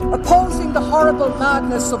horrible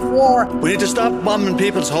madness of war. We need to stop bombing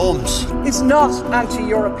people's homes. It's not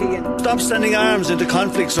anti-European. Stop sending arms into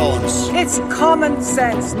conflict zones. It's common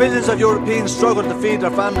sense. Millions of Europeans struggle to feed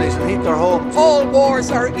their families and heat their homes. All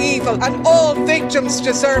wars are evil and all victims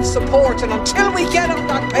deserve support, and until we get on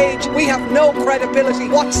that page, we have no credibility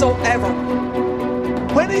whatsoever.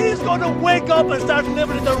 When he's going to wake up and start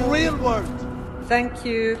living in the real world. Thank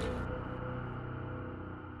you.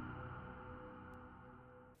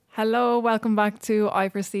 Hello, welcome back to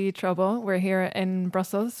i4c Trouble. We're here in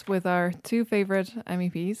Brussels with our two favourite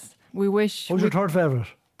MEPs. We wish... Who's your third favourite?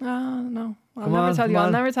 No. I'll never tell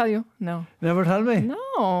you. No. Never tell me?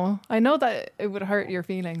 No. I know that it would hurt your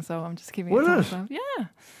feelings, so I'm just keeping it to myself. Yeah.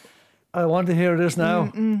 I want to hear this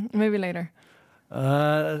now. Maybe later.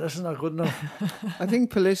 This is not good enough. I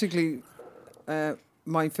think politically,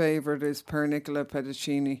 my favourite is Per Nicola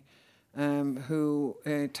Pedicini, who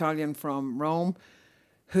Italian from Rome,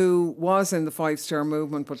 who was in the Five Star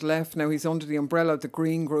Movement but left. Now he's under the umbrella of the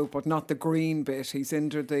Green Group, but not the Green bit. He's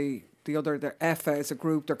under the EFA as a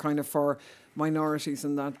group. They're kind of for minorities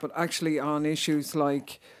and that. But actually on issues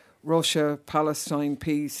like Russia, Palestine,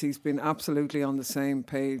 peace, he's been absolutely on the same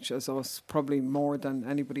page as us, probably more than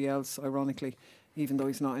anybody else, ironically, even though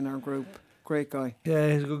he's not in our group. Great guy.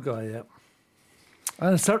 Yeah, he's a good guy, yeah.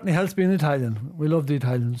 And it certainly helps being Italian. We love the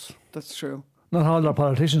Italians. That's true. Not all our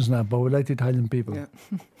politicians now, but we like the Italian people. Yeah.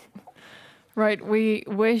 Right, we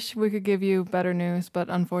wish we could give you better news, but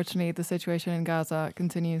unfortunately the situation in Gaza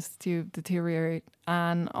continues to deteriorate,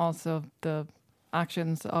 and also the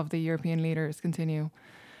actions of the European leaders continue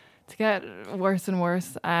to get worse and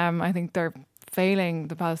worse. I think they're failing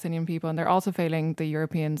the Palestinian people, and they're also failing the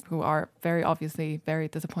Europeans, who are very obviously very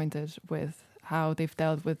disappointed with how they've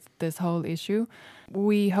dealt with this whole issue.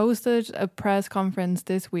 We hosted a press conference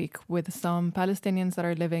this week with some Palestinians that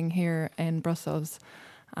are living here in Brussels,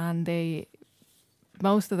 and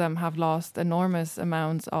most of them have lost enormous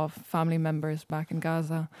amounts of family members back in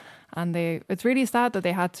Gaza. And it's really sad that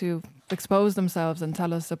they had to expose themselves and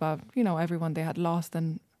tell us about, everyone they had lost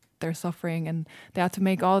and their suffering, and they had to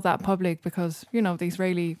make all that public because, the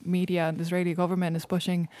Israeli media and the Israeli government is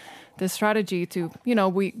pushing this strategy to,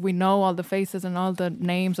 we know all the faces and all the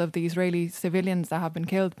names of the Israeli civilians that have been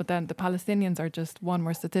killed, but then the Palestinians are just one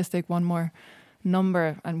more statistic, one more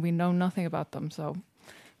number, and we know nothing about them. So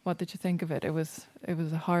what did you think of it? It was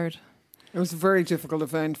a very difficult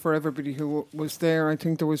event for everybody who was there. I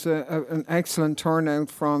think there was an excellent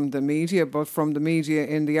turnout from the media, but from the media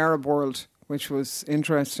in the Arab world, which was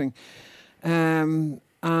interesting. And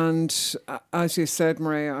as you said,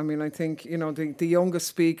 Maria, I mean, I think, the youngest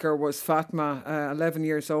speaker was Fatma, 11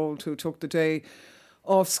 years old, who took the day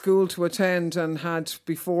off school to attend, and had,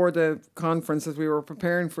 before the conference, as we were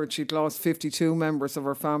preparing for it, she'd lost 52 members of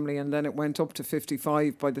her family, and then it went up to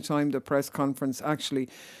 55 by the time the press conference actually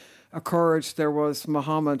occurred. There was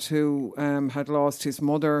Mohammed, who had lost his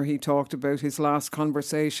mother. He talked about his last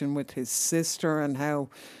conversation with his sister and how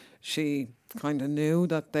she kind of knew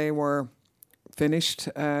that they were finished.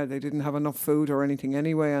 They didn't have enough food or anything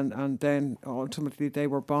anyway, and then ultimately they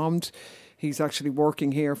were bombed. He's actually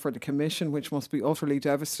working here for the Commission, which must be utterly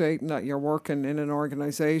devastating that you're working in an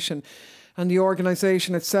organisation, and the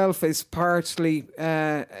organisation itself is partly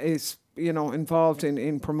involved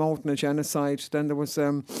in promoting a genocide. Then there was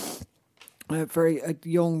a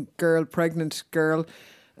young girl, pregnant girl,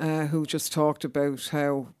 who just talked about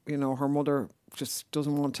how her mother just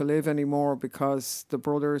doesn't want to live anymore because the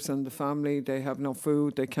brothers and the family, they have no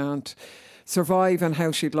food, they can't survive, and how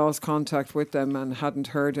she'd lost contact with them and hadn't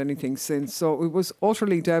heard anything since. So it was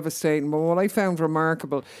utterly devastating. But what I found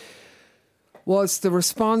remarkable was the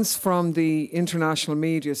response from the international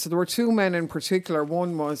media. So there were two men in particular.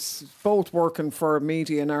 One was both working for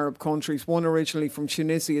media in Arab countries, one originally from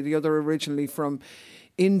Tunisia, the other originally from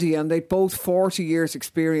India, and they both 40 years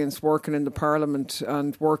experience working in the Parliament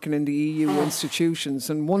and working in the EU institutions.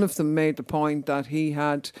 And one of them made the point that he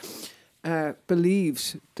had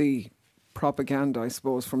believed the propaganda, I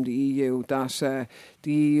suppose, from the EU, that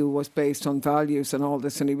the EU was based on values and all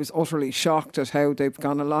this, and he was utterly shocked at how they've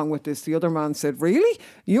gone along with this. The other man said, "Really?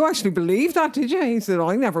 You actually believe that, did you?" He said,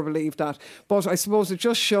 "I never believed that." But I suppose it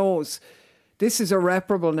just shows this is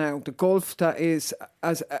irreparable now. The gulf that is,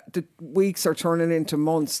 as the weeks are turning into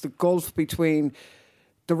months, the gulf between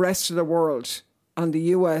the rest of the world and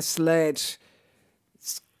the US-led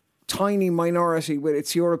tiny minority with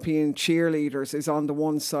its European cheerleaders is on the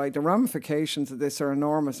one side. The ramifications of this are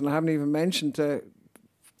enormous, and I haven't even mentioned the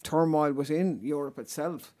turmoil within Europe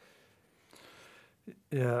itself.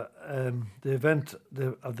 Yeah, the event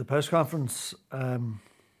of the press conference, it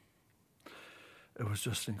was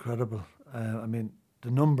just incredible. I mean,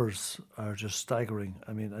 the numbers are just staggering.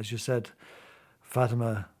 I mean, as you said,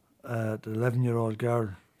 Fatima, the 11-year-old girl,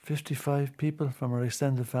 55 people from her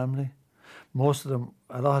extended family. Most of them,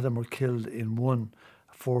 a lot of them were killed in one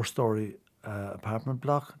 4-story apartment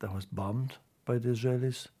block that was bombed by the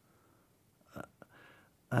Israelis.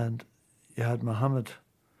 And you had Mohammed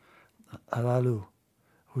Halalu,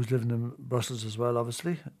 who's living in Brussels as well,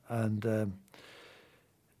 obviously, and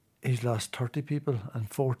he's lost 30 people, and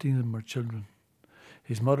 14 of them are children.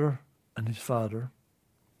 His mother and his father,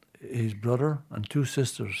 his brother and 2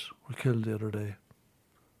 sisters were killed the other day.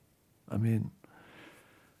 I mean,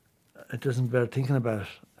 it doesn't bear thinking about.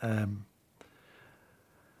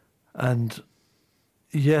 And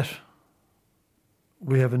yet,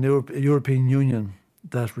 we have a European Union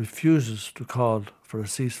that refuses to call for a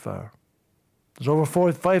ceasefire. There's over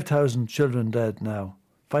 5,000 children dead now,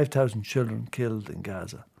 5,000 children killed in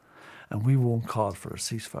Gaza, and we won't call for a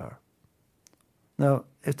ceasefire. Now,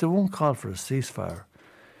 if they won't call for a ceasefire,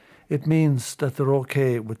 it means that they're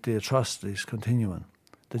okay with the atrocities continuing,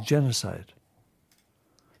 the genocide,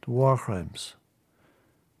 the war crimes.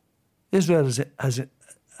 Israel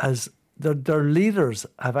has their leaders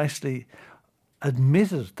have actually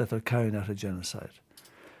admitted that they're carrying out a genocide.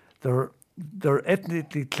 They're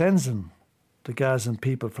ethnically cleansing the Gazan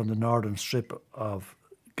people from the northern strip of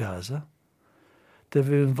Gaza. They've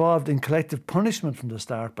been involved in collective punishment from the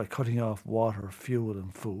start by cutting off water, fuel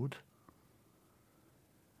and food.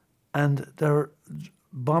 And they're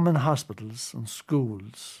bombing hospitals and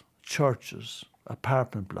schools, churches,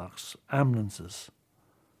 apartment blocks, ambulances.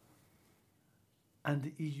 And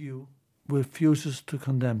the EU refuses to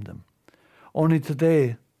condemn them. Only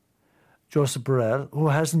today, Joseph Borrell, who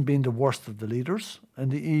hasn't been the worst of the leaders in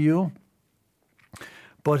the EU,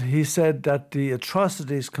 but he said that the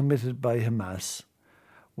atrocities committed by Hamas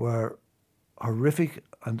were horrific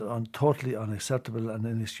and totally unacceptable and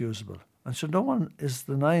inexcusable. And so no one is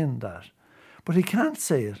denying that. But he can't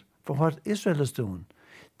say it for what Israel is doing.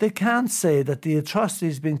 They can't say that the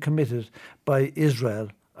atrocities being committed by Israel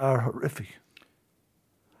are horrific.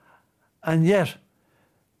 And yet,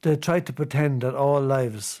 they try to pretend that all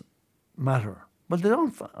lives matter. Well, they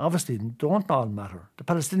obviously don't all matter. The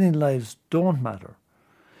Palestinian lives don't matter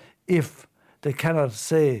if they cannot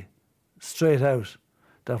say straight out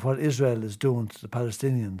that what Israel is doing to the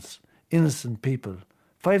Palestinians, innocent people,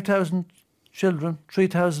 5,000 children,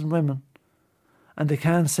 3,000 women, and they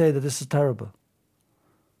can't say that this is terrible.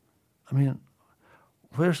 I mean,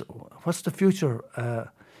 what's the future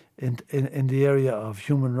in the area of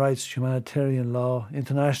human rights, humanitarian law,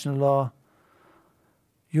 international law,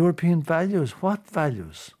 European values? What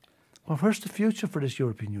values? Well, where's the future for this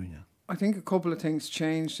European Union? I think a couple of things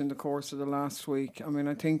changed in the course of the last week. I mean,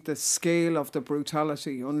 I think the scale of the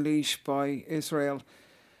brutality unleashed by Israel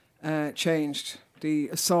changed. The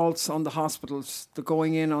assaults on the hospitals, the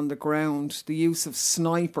going in on the ground, the use of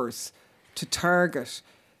snipers to target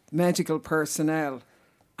medical personnel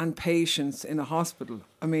and patients in a hospital.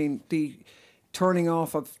 I mean, the turning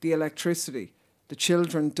off of the electricity, the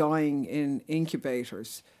children dying in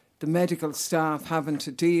incubators, the medical staff having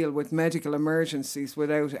to deal with medical emergencies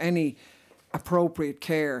without any appropriate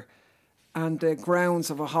care, and the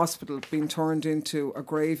grounds of a hospital being turned into a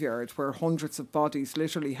graveyard where hundreds of bodies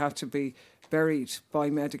literally had to be buried by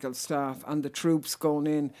medical staff, and the troops going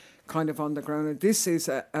in kind of on the ground. And this is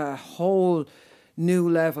a whole new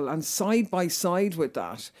level. And side by side with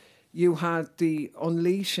that, you had the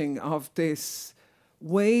unleashing of this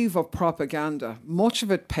wave of propaganda, much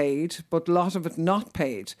of it paid, but a lot of it not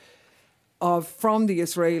paid, from the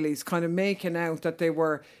Israelis, kind of making out that they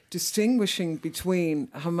were distinguishing between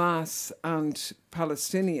Hamas and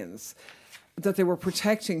Palestinians, that they were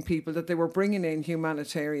protecting people, that they were bringing in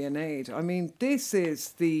humanitarian aid. I mean, this is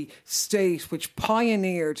the state which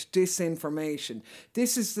pioneered disinformation.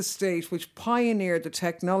 This is the state which pioneered the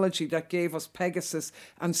technology that gave us Pegasus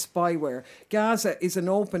and spyware. Gaza is an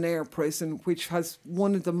open-air prison which has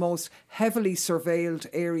one of the most heavily surveilled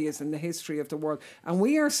areas in the history of the world. And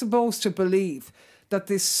we are supposed to believe that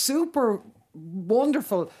this super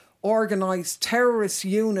wonderful organised terrorist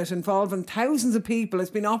unit involving thousands of people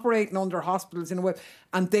has been operating under hospitals in a way,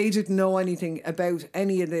 and they didn't know anything about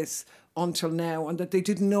any of this until now, and that they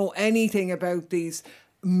didn't know anything about these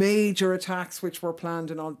major attacks which were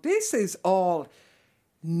planned and all. This is all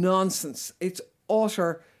nonsense. It's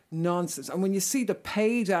utter nonsense. And when you see the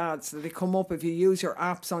paid ads that they come up if you use your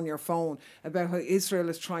apps on your phone about how Israel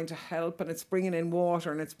is trying to help and it's bringing in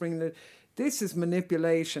water and it's bringing this is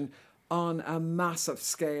manipulation on a massive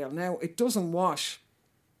scale. Now, it doesn't wash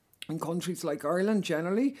in countries like Ireland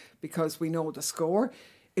generally because we know the score.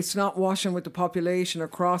 it's not washing with the population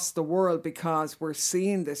across the world because we're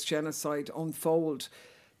seeing this genocide unfold,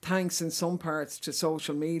 thanks in some parts to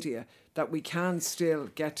social media, that we can still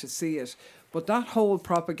get to see it. But that whole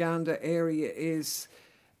propaganda area is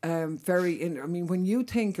I mean, when you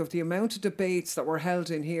think of the amount of debates that were held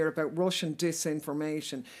in here about Russian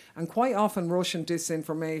disinformation, and quite often Russian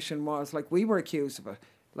disinformation was like we were accused of it.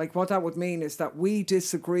 Like what that would mean is that we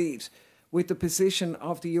disagreed with the position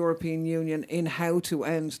of the European Union in how to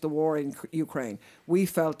end the war in Ukraine. We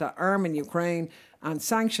felt that arming Ukraine and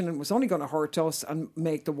sanctioning was only going to hurt us and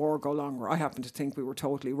make the war go longer. I happen to think we were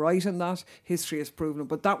totally right in that. History has proven it.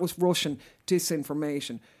 But that was Russian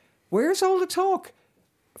disinformation. Where's all the talk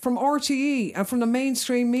from RTE and from the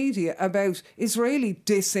mainstream media about Israeli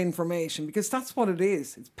disinformation? Because that's what it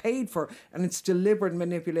is. It's paid for and it's deliberate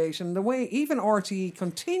manipulation. The way even RTE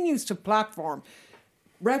continues to platform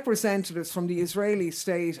representatives from the Israeli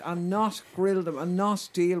state and not grill them and not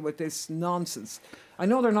deal with this nonsense. I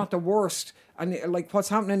know they're not the worst, and like what's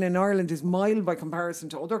happening in Ireland is mild by comparison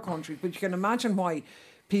to other countries, but you can imagine why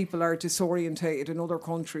people are disorientated in other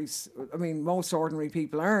countries. I mean, most ordinary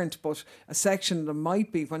people aren't, but a section of them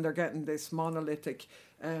might be when they're getting this monolithic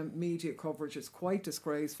media coverage. It's quite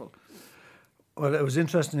disgraceful. Well, it was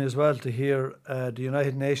interesting as well to hear the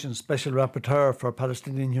United Nations Special Rapporteur for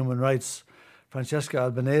Palestinian Human Rights, Francesca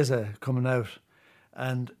Albanese, coming out,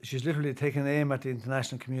 and she's literally taken aim at the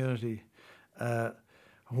international community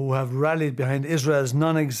who have rallied behind Israel's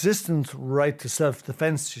non-existent right to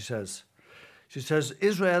self-defence, she says. She says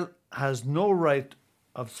Israel has no right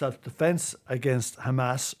of self-defence against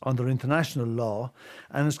Hamas under international law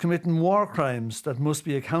and is committing war crimes that must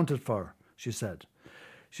be accounted for, she said.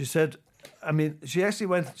 She said, I mean, she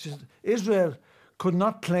actually she said, Israel could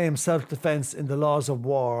not claim self-defence in the laws of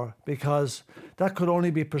war because that could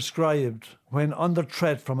only be prescribed when under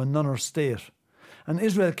threat from another state. And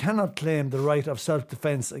Israel cannot claim the right of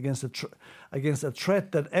self-defence against a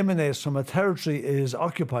threat that emanates from a territory it is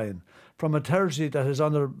occupying, from a territory that is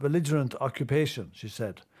under belligerent occupation, she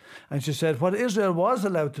said. And she said what Israel was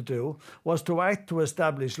allowed to do was to act to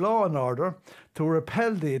establish law and order, to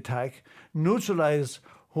repel the attack, neutralise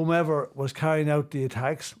whomever was carrying out the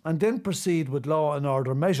attacks, and then proceed with law and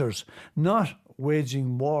order measures, not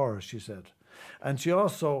waging war, she said. And she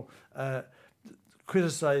also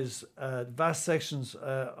criticised vast sections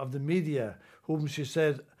of the media, whom she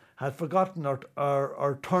said had forgotten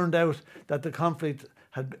or turned out that the conflict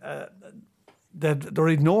had, that they're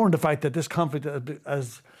ignoring the fact that this conflict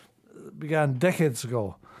has began decades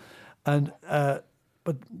ago. And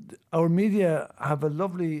but our media have a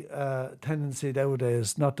lovely tendency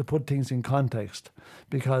nowadays not to put things in context,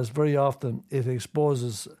 because very often it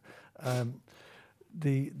exposes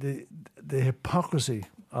the hypocrisy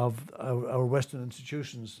of our Western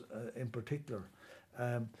institutions in particular.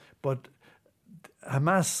 But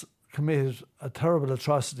Hamas committed a terrible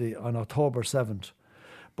atrocity on October 7th,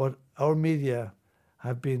 but our media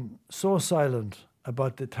have been so silent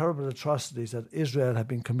about the terrible atrocities that Israel have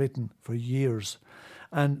been committing for years.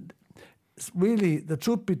 And really, the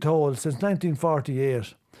truth be told, since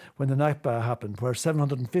 1948, when the Nakba happened, where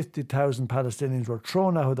 750,000 Palestinians were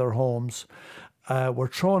thrown out of their homes, were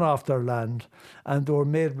thrown off their land, and they were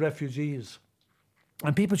made refugees.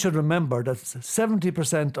 And people should remember that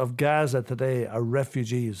 70% of Gaza today are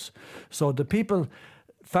refugees. So the people,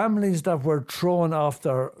 families that were thrown out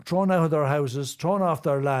of their houses, thrown off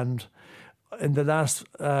their land in the last,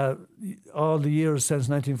 all the years since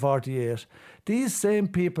 1948, these same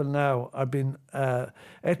people now are being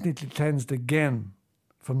ethnically cleansed again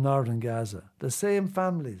from northern Gaza. The same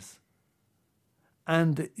families.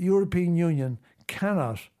 And the European Union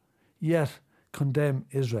cannot yet condemn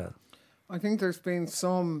Israel. I think there's been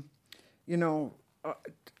some,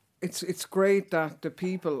 it's great that the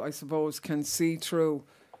people, I suppose, can see through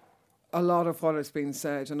a lot of what has been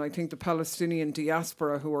said. And I think the Palestinian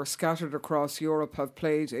diaspora who are scattered across Europe have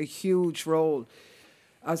played a huge role,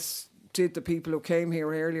 as did the people who came here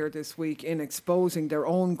earlier this week, in exposing their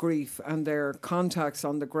own grief and their contacts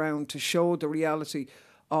on the ground to show the reality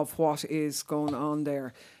of what is going on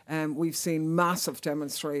there. We've seen massive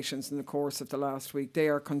demonstrations in the course of the last week. They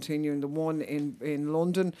are continuing. The one in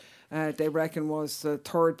London, they reckon, was the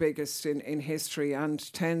third biggest in history,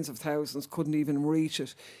 and tens of thousands couldn't even reach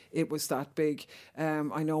it. It was that big.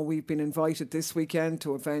 I know we've been invited this weekend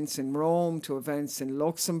to events in Rome, to events in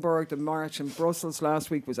Luxembourg. The march in Brussels last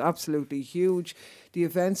week was absolutely huge. The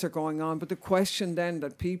events are going on. But the question then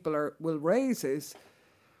that people will raise is,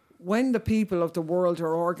 when the people of the world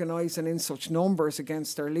are organising in such numbers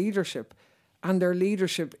against their leadership, and their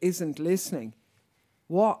leadership isn't listening,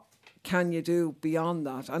 what can you do beyond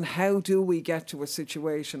that? And how do we get to a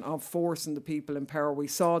situation of forcing the people in power? We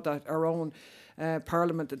saw that our own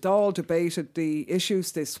Parliament, the Dáil, debated the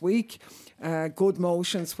issues this week. Good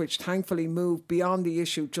motions, which thankfully moved beyond the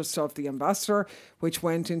issue just of the ambassador, which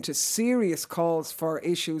went into serious calls for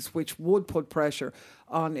issues which would put pressure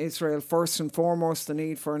on Israel. First and foremost, the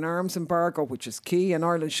need for an arms embargo, which is key, and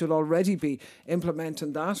Ireland should already be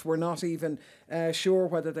implementing that. We're not even sure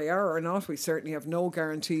whether they are or not. We certainly have no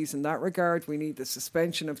guarantees in that regard. We need the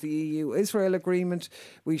suspension of the EU-Israel agreement.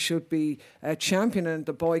 We should be championing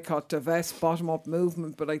the boycott, divest, bottom-up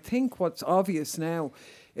movement. But I think what's obvious now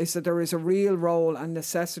is that there is a real role and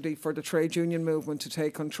necessity for the trade union movement to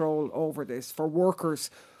take control over this, for workers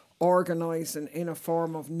organising in a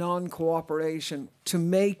form of non-cooperation to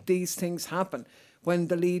make these things happen when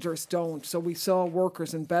the leaders don't. So we saw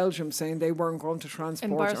workers in Belgium saying they weren't going to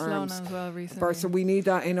transport arms. In Barcelona as well recently. So we need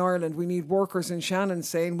that in Ireland. We need workers in Shannon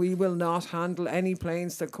saying we will not handle any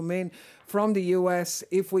planes that come in from the US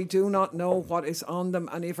if we do not know what is on them,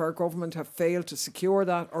 and if our government have failed to secure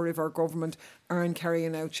that, or if our government aren't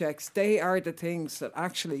carrying out checks. They are the things that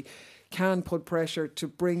actually can put pressure to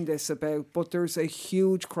bring this about. But there's a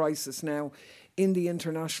huge crisis now in the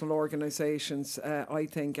international organisations, I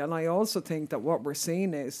think. And I also think that what we're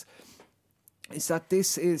seeing is that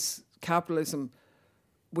this is capitalism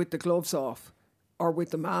with the gloves off, or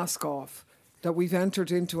with the mask off, that we've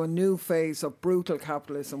entered into a new phase of brutal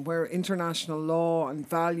capitalism where international law and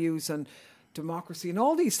values and democracy and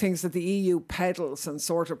all these things that the EU peddles and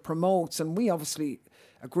sort of promotes, and we obviously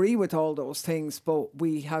agree with all those things, but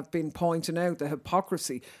we have been pointing out the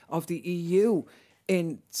hypocrisy of the EU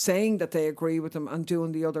in saying that they agree with them and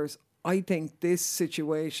doing the others. I think this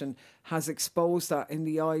situation has exposed that in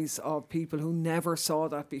the eyes of people who never saw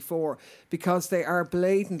that before, because they are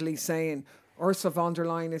blatantly saying, Ursula von der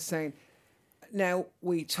Leyen is saying, now,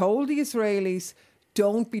 we told the Israelis,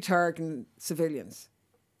 don't be targeting civilians.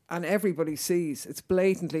 And everybody sees, it's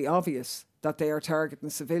blatantly obvious that they are targeting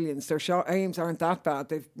civilians. Their aims aren't that bad.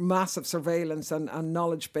 They've massive surveillance and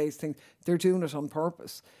knowledge-based things. They're doing it on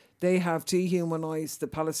purpose. They have dehumanised the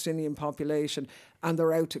Palestinian population, and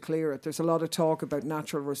they're out to clear it. There's a lot of talk about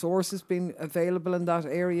natural resources being available in that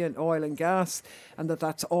area, and oil and gas, and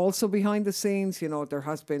that's also behind the scenes. You know, there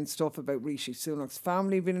has been stuff about Rishi Sunak's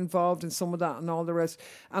family being involved in some of that and all the rest.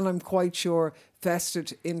 And I'm quite sure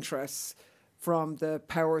vested interests from the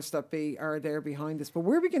powers that be are there behind this. But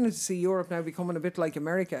we're beginning to see Europe now becoming a bit like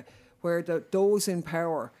America, where those in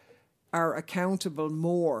power are accountable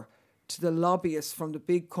more to the lobbyists from the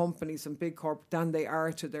big companies and big corp than they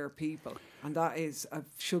are to their people. And that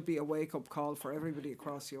should be a wake-up call for everybody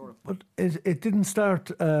across Europe. But it didn't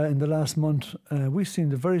start in the last month. We've seen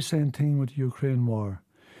the very same thing with the Ukraine war.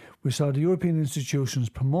 We saw the European institutions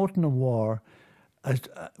promoting a war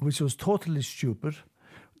which was totally stupid.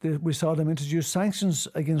 We saw them introduce sanctions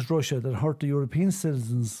against Russia that hurt the European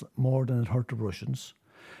citizens more than it hurt the Russians.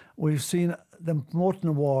 We've seen them promoting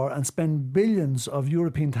a war and spend billions of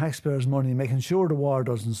European taxpayers' money making sure the war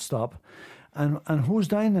doesn't stop. And who's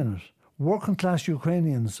dying in it? Working class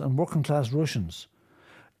Ukrainians and working class Russians.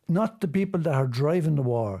 Not the people that are driving the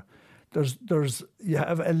war. You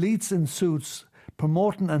have elites in suits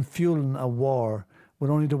promoting and fueling a war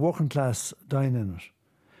with only the working class dying in it.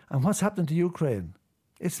 And what's happening to Ukraine?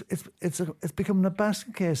 It's becoming a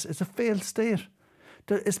basket case. It's a failed state.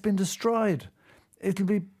 It's been destroyed. It'll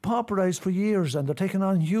be pauperised for years, and they're taking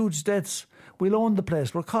on huge debts. We'll own the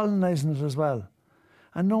place. We're colonising it as well.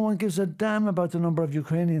 And no one gives a damn about the number of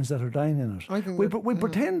Ukrainians that are dying in it. We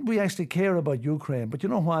pretend we actually care about Ukraine, but you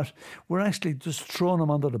know what? We're actually just throwing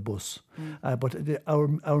them under the bus. But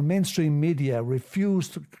our mainstream media refuse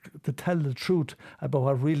to tell the truth about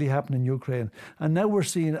what really happened in Ukraine. And now we're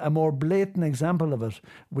seeing a more blatant example of it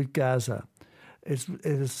with Gaza. It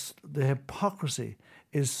is the hypocrisy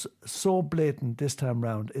is so blatant this time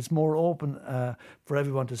round. It's more open for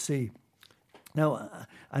everyone to see. Now,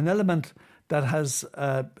 an element that has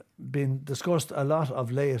been discussed a lot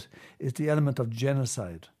of late is the element of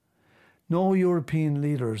genocide. No European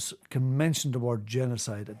leaders can mention the word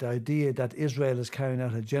genocide, the idea that Israel is carrying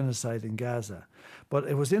out a genocide in Gaza. But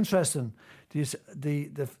it was interesting,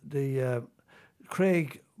 the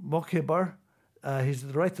Craig Mokhiber, he's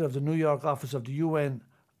the director of the New York office of the UN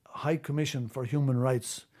High Commission for Human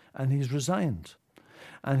Rights, and he's resigned.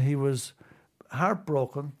 And he was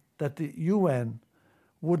heartbroken that the UN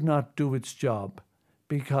would not do its job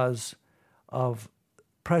because of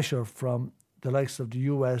pressure from the likes of the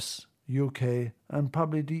US, UK, and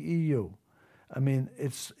probably the EU. I mean,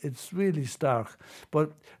 it's really stark.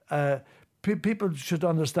 But people should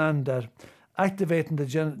understand that activating the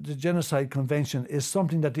Genocide Convention is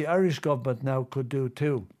something that the Irish government now could do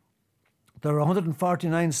too. There are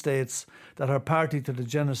 149 states that are party to the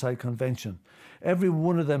Genocide Convention. Every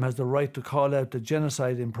one of them has the right to call out the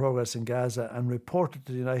genocide in progress in Gaza and report it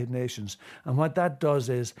to the United Nations. And what that does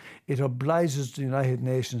is it obliges the United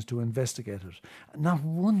Nations to investigate it. Not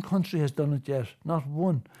one country has done it yet, not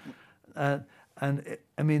one.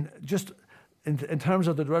 Just in terms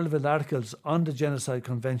of the relevant articles on the Genocide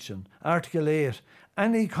Convention, Article 8,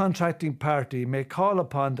 any contracting party may call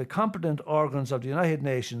upon the competent organs of the United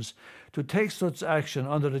Nations to take such action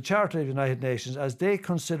under the Charter of the United Nations as they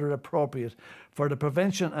consider appropriate for the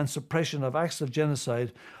prevention and suppression of acts of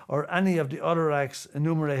genocide or any of the other acts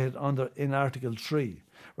enumerated in Article 3.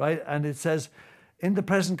 Right? And it says, in the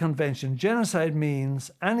present convention, genocide means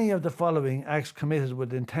any of the following acts committed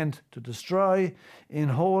with intent to destroy, in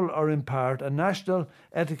whole or in part, a national,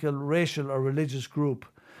 ethical, racial or religious group,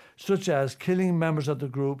 such as killing members of the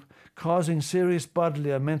group, causing serious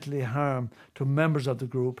bodily or mentally harm to members of the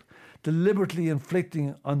group, deliberately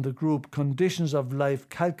inflicting on the group conditions of life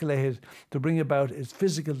calculated to bring about its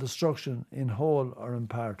physical destruction in whole or in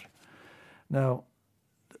part. Now,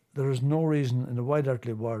 there is no reason in the wide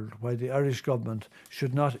earthly world why the Irish government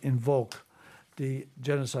should not invoke the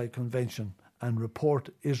Genocide Convention and report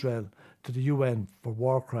Israel to the UN for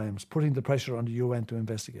war crimes, putting the pressure on the UN to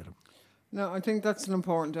investigate them. No, I think that's an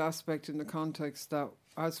important aspect in the context that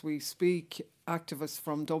as we speak, activists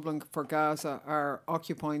from Dublin for Gaza are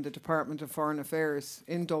occupying the Department of Foreign Affairs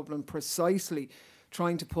in Dublin, precisely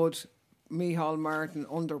trying to put Micheál Martin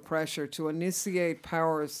under pressure to initiate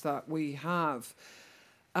powers that we have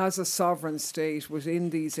as a sovereign state within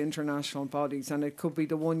these international bodies. And it could be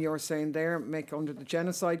the one you're saying there, Mick, under the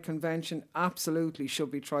Genocide Convention, absolutely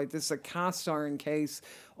should be tried. This is a cast iron case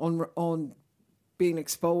on being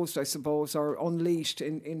exposed, I suppose, or unleashed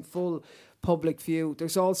in full public view.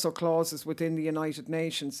 There's also clauses within the United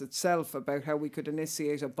Nations itself about how we could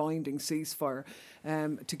initiate a binding ceasefire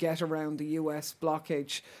to get around the US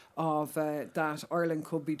blockage of that. Ireland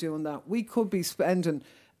could be doing that. We could be spending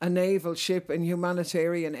a naval ship and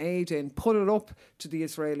humanitarian aid in, put it up to the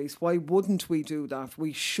Israelis. Why wouldn't we do that?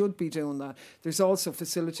 We should be doing that. There's also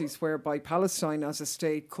facilities whereby Palestine as a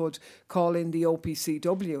state could call in the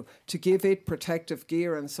OPCW to give it protective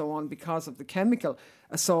gear and so on because of the chemical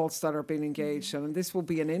assaults that are being engaged in. And this will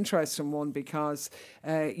be an interesting one because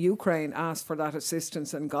Ukraine asked for that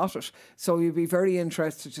assistance and got it. So you'd be very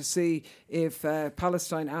interested to see if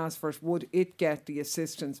Palestine asked for it, would it get the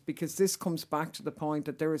assistance? Because this comes back to the point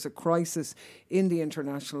that there is a crisis in the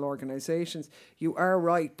international organisations. You are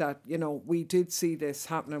right that, you know, we did see this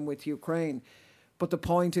happening with Ukraine. But the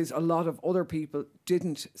point is a lot of other people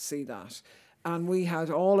didn't see that. And we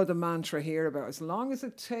had all of the mantra here about as long as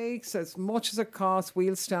it takes, as much as it costs,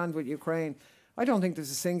 we'll stand with Ukraine. I don't think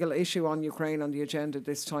there's a single issue on Ukraine on the agenda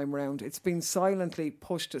this time round. It's been silently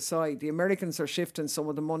pushed aside. The Americans are shifting some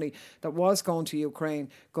of the money that was going to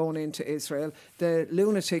Ukraine, going into Israel. The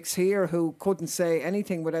lunatics here who couldn't say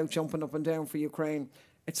anything without jumping up and down for Ukraine,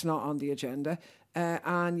 it's not on the agenda.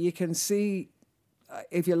 And you can see,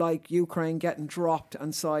 if you like, Ukraine getting dropped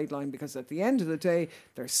and sidelined because at the end of the day,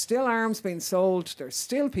 there's still arms being sold, there's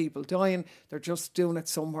still people dying, they're just doing it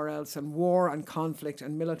somewhere else. And war and conflict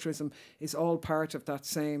and militarism is all part of that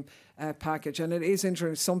same package. And it is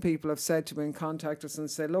interesting, some people have said to me and contact us and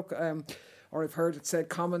said, look, or I've heard it said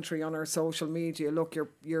commentary on our social media, look,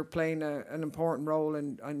 you're playing an important role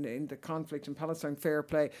in the conflict in Palestine, fair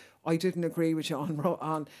play. I didn't agree with you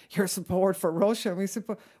on your support for Russia. And we said,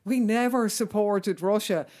 but we never supported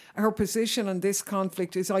Russia. Our position on this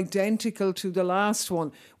conflict is identical to the last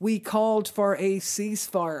one. We called for a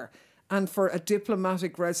ceasefire and for a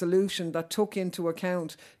diplomatic resolution that took into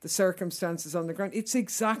account the circumstances on the ground. It's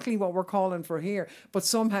exactly what we're calling for here. But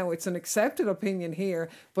somehow it's an accepted opinion here,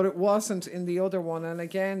 but it wasn't in the other one. And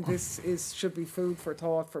again, this should be food for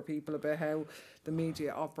thought for people about how the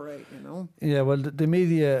media operate, you know. Yeah, well, the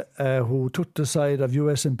media who took the side of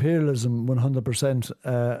US imperialism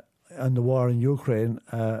 100%, and the war in Ukraine,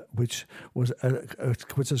 which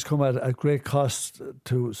has come at great cost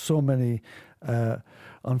to so many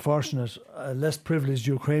unfortunate, less privileged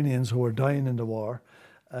Ukrainians who are dying in the war.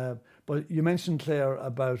 But you mentioned, Claire,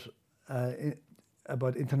 about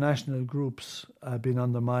international groups being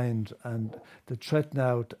undermined and the threat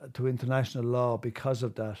now to international law because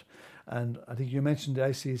of that. And I think you mentioned the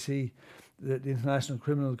ICC, the International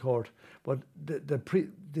Criminal Court, but the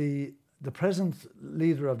present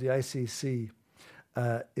leader of the ICC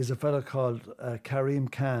is a fellow called Karim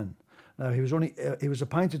Khan, Now, he was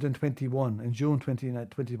appointed in June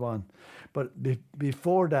 2021. But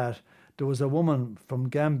before that, there was a woman from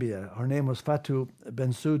Gambia. Her name was Fatou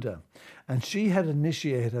Bensouda. And she had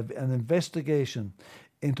initiated an investigation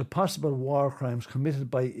into possible war crimes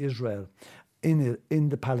committed by Israel in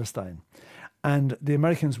the Palestine. And the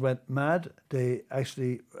Americans went mad. They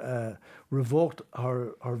actually revoked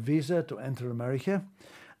her visa to enter America.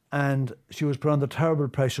 And she was put under terrible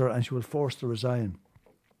pressure and she was forced to resign.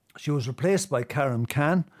 She was replaced by Karim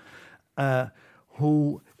Khan,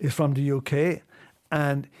 who is from the UK,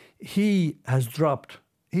 and he dropped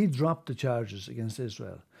the charges against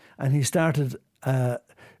Israel, and he started a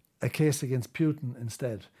case against Putin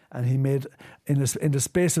instead. And he made, in the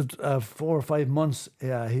space of 4 or 5 months,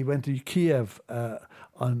 he went to Kiev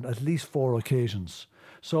on at least 4 occasions.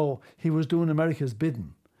 So he was doing America's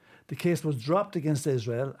bidding. The case was dropped against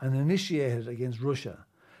Israel and initiated against Russia.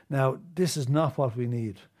 Now, this is not what we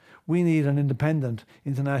need. We need an independent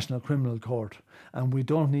international criminal court, and we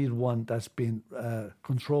don't need one that's been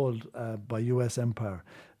controlled by US empire.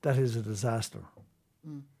 That is a disaster.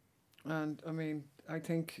 And I mean, I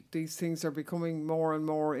think these things are becoming more and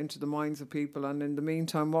more into the minds of people. And in the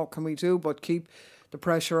meantime, what can we do but keep the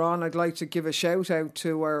pressure on? I'd like to give a shout out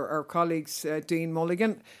to our colleagues, Dean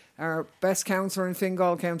Mulligan, our best councillor in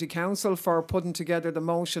Fingal County Council, for putting together the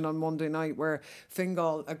motion on Monday night where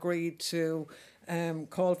Fingal agreed to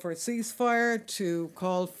call for a ceasefire, to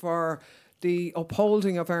call for the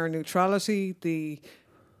upholding of our neutrality, the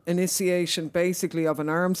initiation basically of an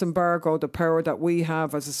arms embargo, the power that we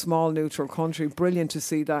have as a small neutral country. Brilliant to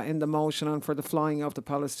see that in the motion, and for the flying of the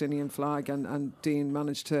Palestinian flag, and Dean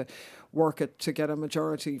managed to work it to get a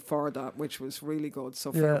majority for that, which was really good.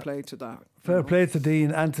 So fair play to that. Fair play to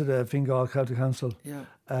Dean and to the Fingal County Council.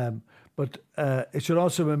 Yeah. But it should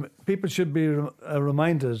also people should be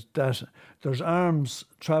reminded that there's arms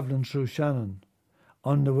travelling through Shannon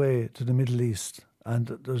on the way to the Middle East, and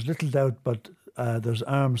there's little doubt but there's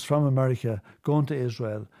arms from America going to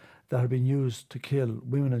Israel that have been used to kill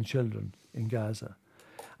women and children in Gaza.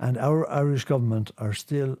 And our Irish government are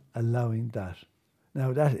still allowing that.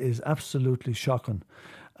 Now, that is absolutely shocking.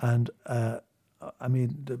 And, I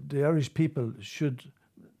mean, the Irish people should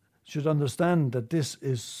understand that this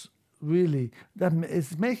is really, that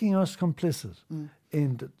it's making us complicit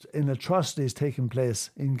in atrocities taking place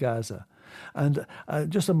in Gaza. And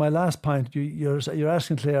just on my last point, you're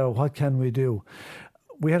asking, Claire, what can we do?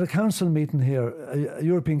 We had a council meeting here, a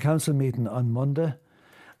European Council meeting on Monday,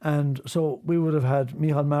 and so we would have had,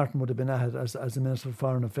 Micheál Martin would have been at it as the Minister for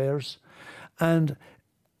Foreign Affairs, and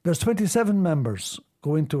there's 27 members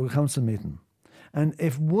going to a council meeting, and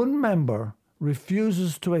if one member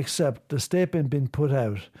refuses to accept the statement being put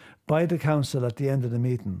out by the council at the end of the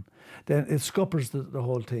meeting, then it scuppers the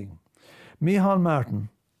whole thing. Micheál Martin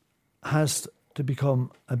has to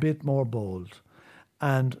become a bit more bold.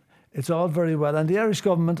 And it's all very well. And the Irish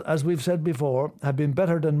government, as we've said before, have been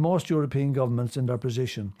better than most European governments in their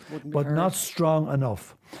position, but not strong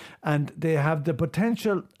enough. And they have the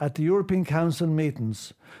potential at the European Council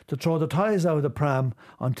meetings to throw the toys out of the pram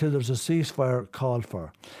until there's a ceasefire called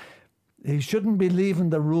for. He shouldn't be leaving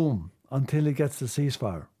the room until he gets the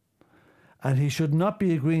ceasefire. And he should not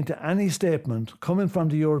be agreeing to any statement coming from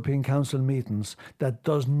the European Council meetings that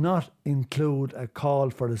does not include a call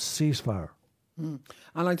for a ceasefire. And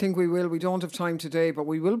I think we will. We don't have time today, but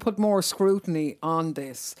we will put more scrutiny on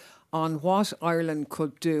this, on what Ireland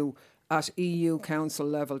could do at EU Council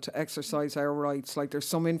level to exercise our rights. Like, there's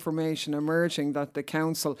some information emerging that the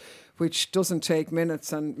Council, which doesn't take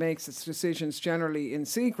minutes and makes its decisions generally in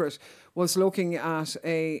secret, was looking at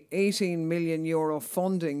a €18 million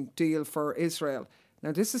funding deal for Israel.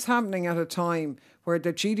 Now, this is happening at a time where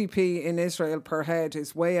the GDP in Israel per head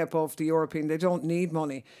is way above the European. They don't need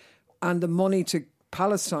money. And the money to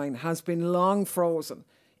Palestine has been long frozen,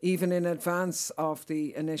 even in advance of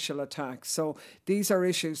the initial attack. So these are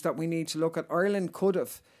issues that we need to look at. Ireland could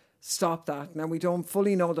have stopped that. Now, we don't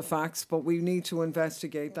fully know the facts, but we need to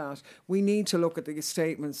investigate that. We need to look at the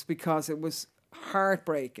statements, because it was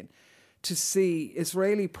heartbreaking to see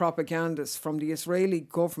Israeli propagandists from the Israeli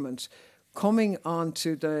government coming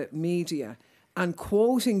onto the media and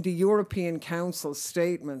quoting the European Council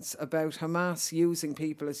statements about Hamas using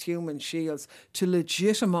people as human shields to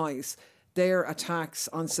legitimise their attacks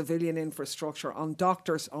on civilian infrastructure, on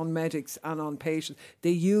doctors, on medics and on patients.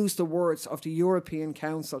 They use the words of the European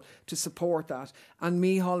Council to support that. And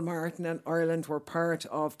Micheál Martin and Ireland were part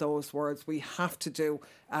of those words. We have to do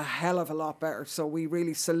a hell of a lot better. So we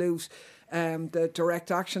really salute the direct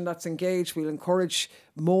action that's engaged. We'll encourage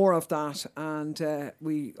more of that, and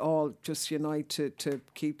we all just unite to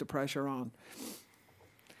keep the pressure on.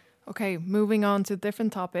 Okay, moving on to a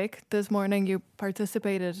different topic. This morning you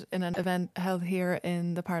participated in an event held here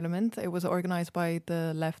in the Parliament. It was organised by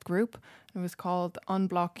the Left Group. It was called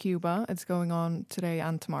Unblock Cuba. It's going on today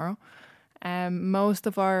and tomorrow. Most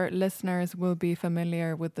of our listeners will be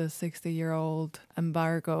familiar with the 60-year-old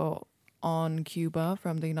embargo on Cuba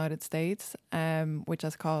from the United States, which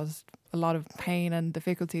has caused a lot of pain and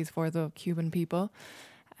difficulties for the Cuban people.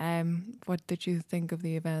 What did you think of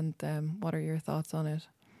the event? What are your thoughts on it?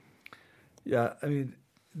 Yeah, I mean,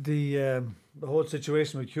 the whole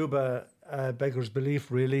situation with Cuba beggars belief,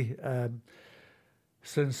 really.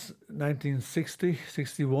 Since 1960,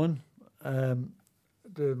 61,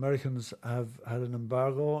 the Americans have had an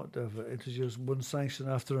embargo. They've introduced one sanction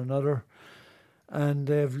after another, and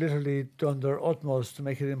they've literally done their utmost to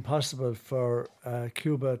make it impossible for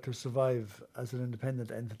Cuba to survive as an independent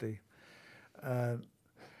entity.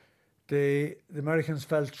 The Americans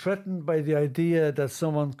felt threatened by the idea that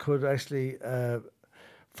someone could actually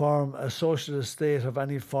form a socialist state of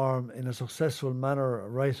any form in a successful manner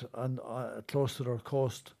right on close to their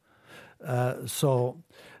coast. So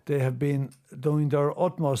they have been doing their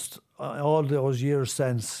utmost all those years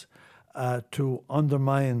since to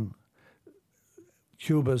undermine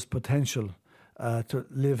Cuba's potential to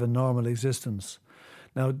live a normal existence.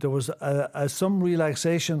 Now, there was some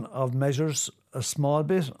relaxation of measures, a small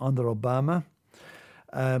bit, under Obama,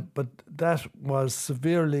 but that was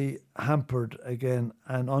severely hampered again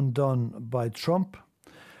and undone by Trump.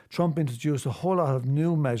 Trump introduced a whole lot of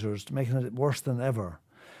new measures, making it worse than ever.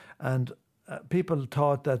 And people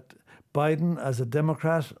thought that Biden, as a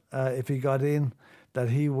Democrat, if he got in, that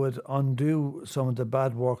he would undo some of the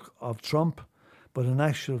bad work of Trump. But in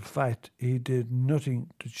actual fact, he did nothing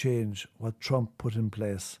to change what Trump put in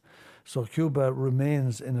place. So Cuba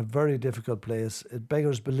remains in a very difficult place. It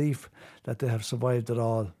beggars belief that they have survived at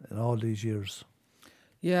all in all these years.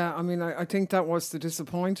 Yeah, I mean, I think that was the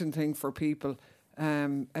disappointing thing for people,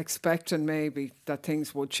 expecting maybe that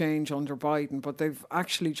things would change under Biden, but they've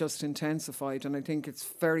actually just intensified. And I think it's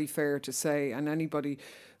very fair to say, and anybody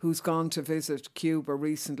who's gone to visit Cuba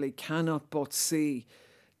recently cannot but see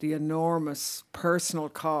the enormous personal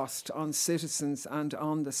cost on citizens and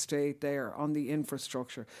on the state there, on the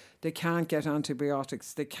infrastructure. They can't get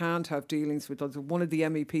antibiotics. They can't have dealings with others. One of the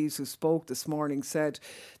MEPs who spoke this morning said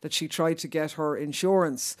that she tried to get her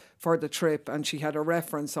insurance for the trip and she had a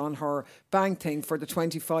reference on her bank thing for the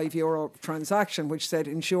 €25 transaction, which said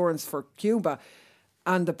insurance for Cuba.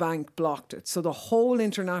 And the bank blocked it. So the whole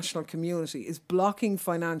international community is blocking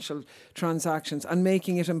financial transactions and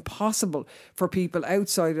making it impossible for people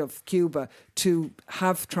outside of Cuba to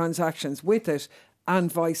have transactions with it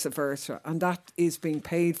and vice versa. And that is being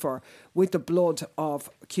paid for with the blood of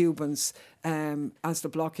Cubans as the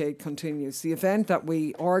blockade continues. The event that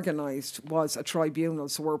we organised was a tribunal,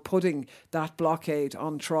 so we're putting that blockade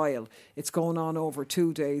on trial. It's going on over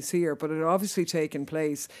 2 days here, but it had obviously taken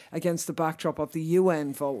place against the backdrop of the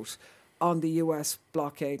UN vote on the US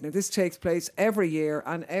blockade. Now, this takes place every year,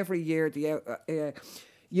 and every year the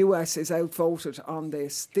US is outvoted on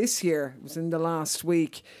this. This year, it was in the last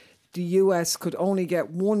week, the US could only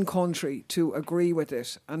get one country to agree with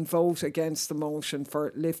it and vote against the motion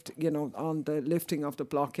for on the lifting of the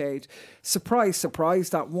blockade. Surprise,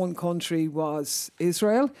 surprise, that one country was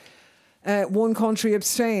Israel. One country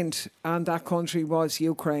abstained, and that country was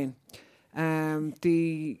Ukraine.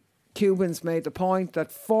 The Cubans made the point that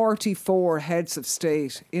 44 heads of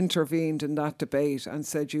state intervened in that debate and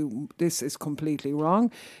said, this is completely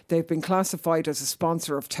wrong. They've been classified as a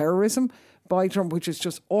sponsor of terrorism by Trump, which is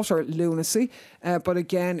just utter lunacy. But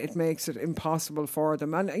again, it makes it impossible for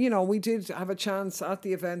them. And, we did have a chance at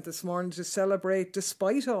the event this morning to celebrate,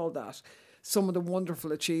 despite all that, some of the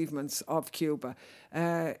wonderful achievements of Cuba.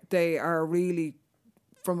 They are really,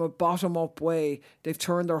 from a bottom-up way, they've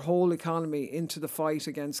turned their whole economy into the fight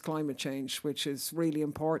against climate change, which is really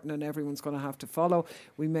important and everyone's going to have to follow.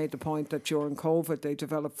 We made the point that during COVID, they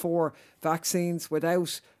developed 4 vaccines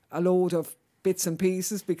without a load of bits and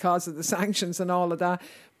pieces because of the sanctions and all of that.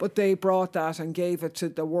 But they brought that and gave it to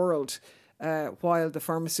the world while the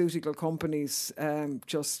pharmaceutical companies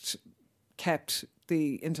just kept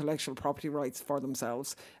the intellectual property rights for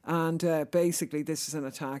themselves. And basically, this is an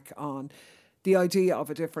attack on the idea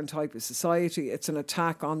of a different type of society. It's an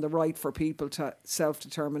attack on the right for people to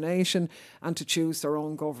self-determination and to choose their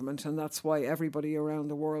own government. And that's why everybody around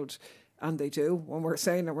the world, and they do, when we're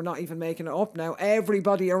saying that, we're not even making it up now,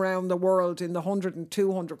 everybody around the world in the 100 and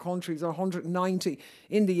 200 countries or 190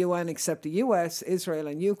 in the UN except the US, Israel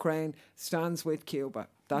and Ukraine stands with Cuba.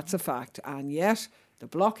 That's a fact. And yet the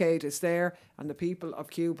blockade is there and the people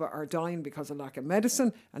of Cuba are dying because of lack of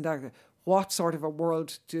medicine. And what sort of a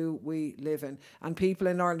world do we live in? And people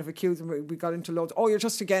in Ireland have accused them, we got into loads, oh, you're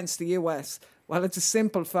just against the US. Well, it's a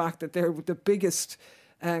simple fact that they're the biggest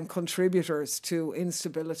contributors to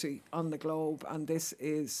instability on the globe, and this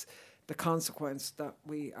is the consequence that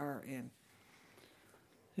we are in.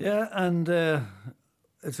 Yeah, and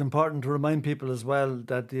it's important to remind people as well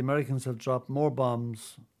that the Americans have dropped more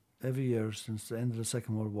bombs every year since the end of the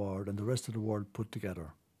Second World War than the rest of the world put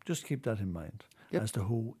together. Just keep that in mind as to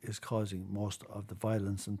who is causing most of the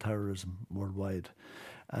violence and terrorism worldwide,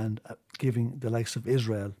 and giving the likes of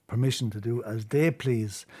Israel permission to do as they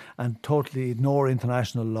please and totally ignore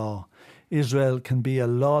international law. Israel can be a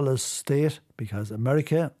lawless state because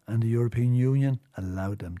America and the European Union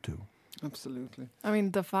allowed them to. Absolutely. I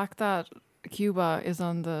mean, the fact that Cuba is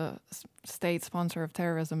on the state sponsor of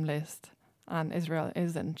terrorism list and Israel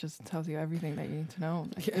isn't just tells you everything that you need to know.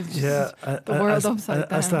 Like, it's just the world upside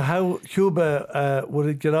down. As to how Cuba would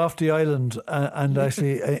it get off the island and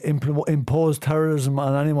actually impose terrorism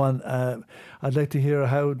on anyone, I'd like to hear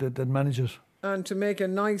how they'd manage it. And to make a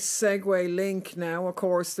nice segue link now, of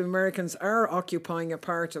course, the Americans are occupying a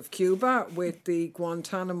part of Cuba with the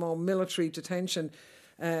Guantanamo military detention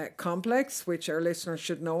complex, which our listeners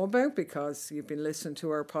should know about because you've been listening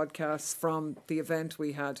to our podcasts from the event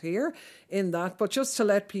we had here in that. But just to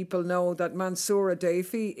let people know that Mansour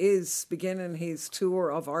Adayfi is beginning his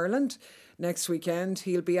tour of Ireland next weekend.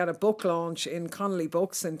 He'll be at a book launch in Connolly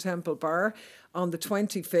Books in Temple Bar on the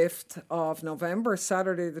 25th of November,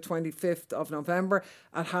 Saturday the 25th of November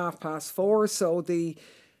at 4:30. So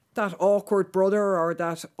that awkward brother or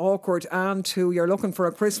that awkward aunt who you're looking for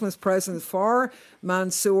a Christmas present for,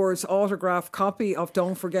 Mansour's autographed copy of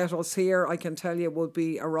Don't Forget Us Here, I can tell you, would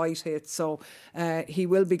be a right hit. So he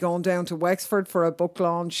will be going down to Wexford for a book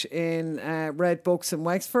launch in Red Books in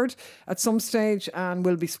Wexford at some stage, and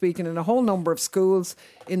will be speaking in a whole number of schools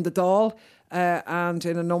in the Dáil and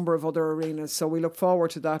in a number of other arenas. So we look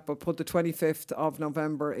forward to that, but put the 25th of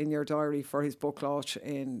November in your diary for his book launch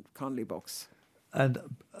in Connolly Books. And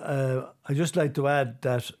I just like to add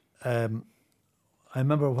that I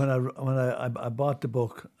remember when I bought the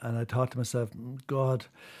book and I thought to myself, God,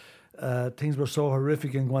 things were so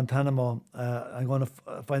horrific in Guantanamo. I'm going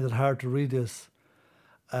to find it hard to read this.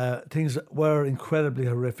 Things were incredibly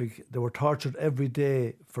horrific. They were tortured every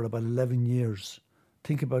day for about 11 years.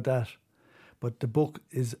 Think about that. But the book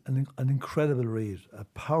is an incredible read, a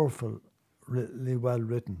powerful, really well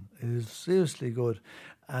written. It is seriously good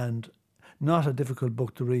and not a difficult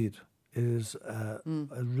book to read. It is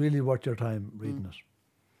really worth your time reading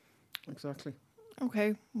it. Exactly.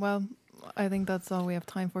 Okay, well, I think that's all we have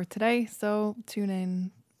time for today. So tune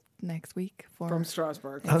in next week for From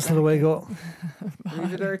Strasbourg. That's the way to go.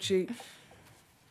 Arrivederci.